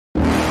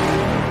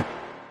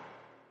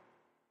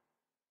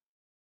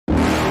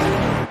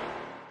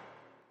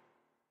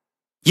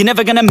You're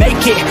never gonna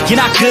make it, you're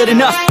not good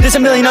enough. There's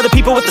a million other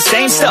people with the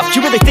same stuff.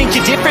 You really think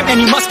you're different?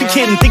 Man, you must be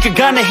kidding. Think you're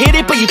gonna hit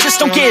it, but you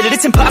just don't get it.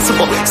 It's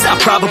impossible, it's not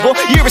probable,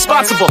 you're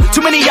irresponsible.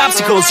 Too many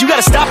obstacles, you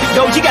gotta stop it,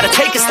 yo. You gotta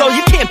take it slow,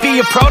 you can't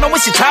be a pro. Don't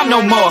waste your time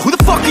no more. Who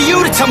the fuck are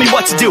you to tell me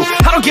what to do?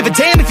 I don't give a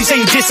damn if you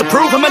say you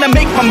disapprove. I'm gonna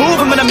make my move,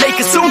 I'm gonna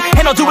make it soon.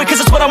 And I'll do it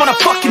cause it's what I wanna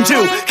fucking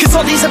do. Cause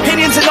all these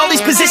opinions and all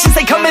these positions,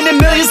 they come in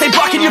millions. They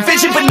blocking your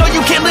vision, but no,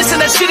 you can't listen.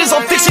 That shit is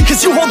all fiction.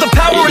 Cause you hold the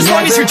power as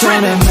long as you're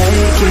dreaming.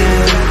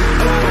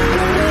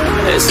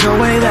 There's no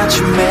way that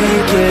you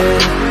make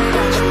it.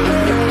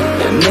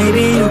 And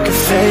maybe you can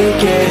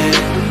fake it,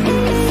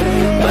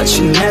 but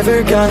you're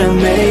never gonna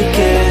make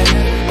it.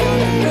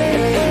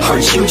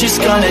 Are you just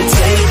gonna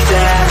take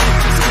that?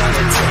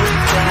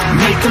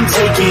 Make them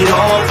take it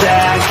all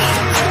back.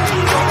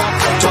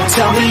 Don't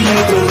tell me you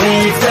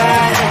believe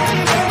that.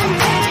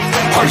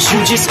 Are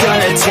you just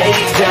gonna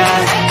take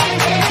that?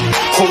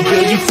 Or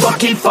will you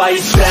fucking fight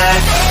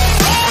back?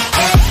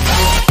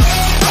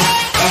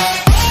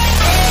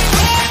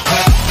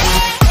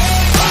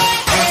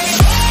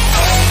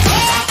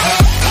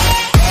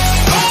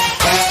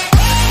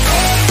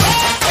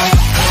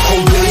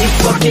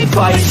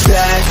 Fight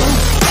back.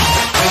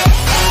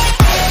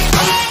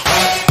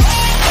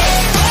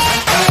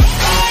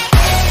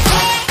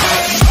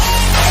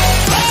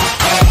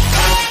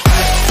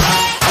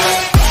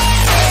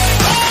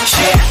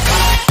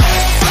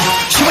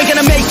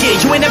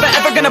 You ain't never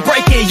ever gonna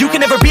break it. You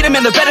can never beat them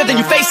and they're better than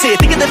you face it.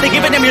 Thinking that they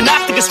give a damn, you're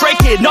not, think a straight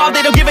kid. No,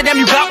 they don't give a damn,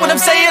 you got what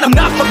I'm saying? I'm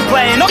not fucking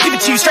playing, I'll give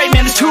it to you straight,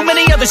 man. There's too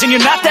many others and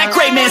you're not that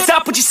great, man.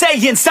 Stop what you're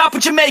saying, stop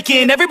what you're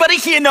making. Everybody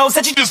here knows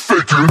that you just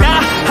faking.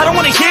 Nah, I don't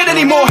wanna hear it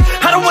anymore,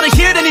 I don't wanna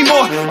hear it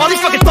anymore. All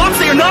these fucking thoughts,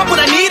 they are not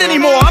what I need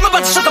anymore. I'm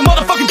about to shut the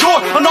motherfucking door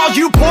on all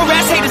you poor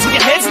ass haters with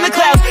your heads in the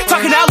clouds,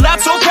 talking out loud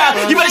so proud.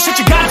 You better shut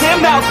your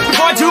goddamn mouth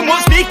before I do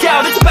more speak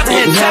out. It's about to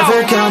head south.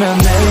 Never gonna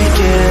make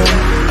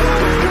it.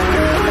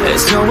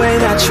 There's no way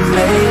that you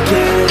make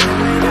it.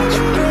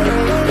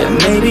 And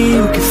maybe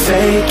you can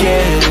fake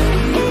it,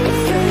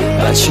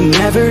 but you're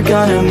never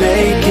gonna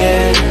make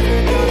it.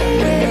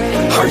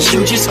 Are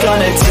you just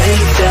gonna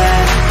take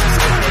that?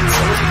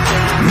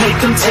 Make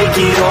them take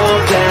it all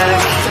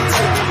back.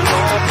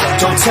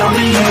 Don't tell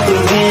me you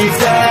believe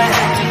that.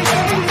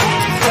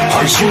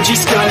 Are you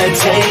just gonna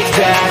take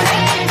that?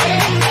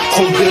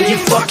 Or will you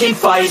fucking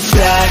fight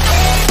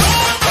back?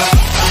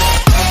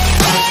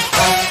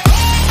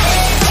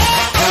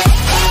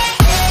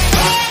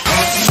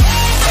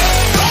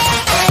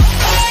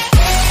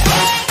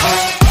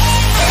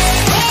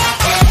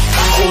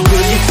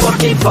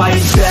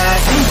 Fight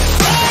back.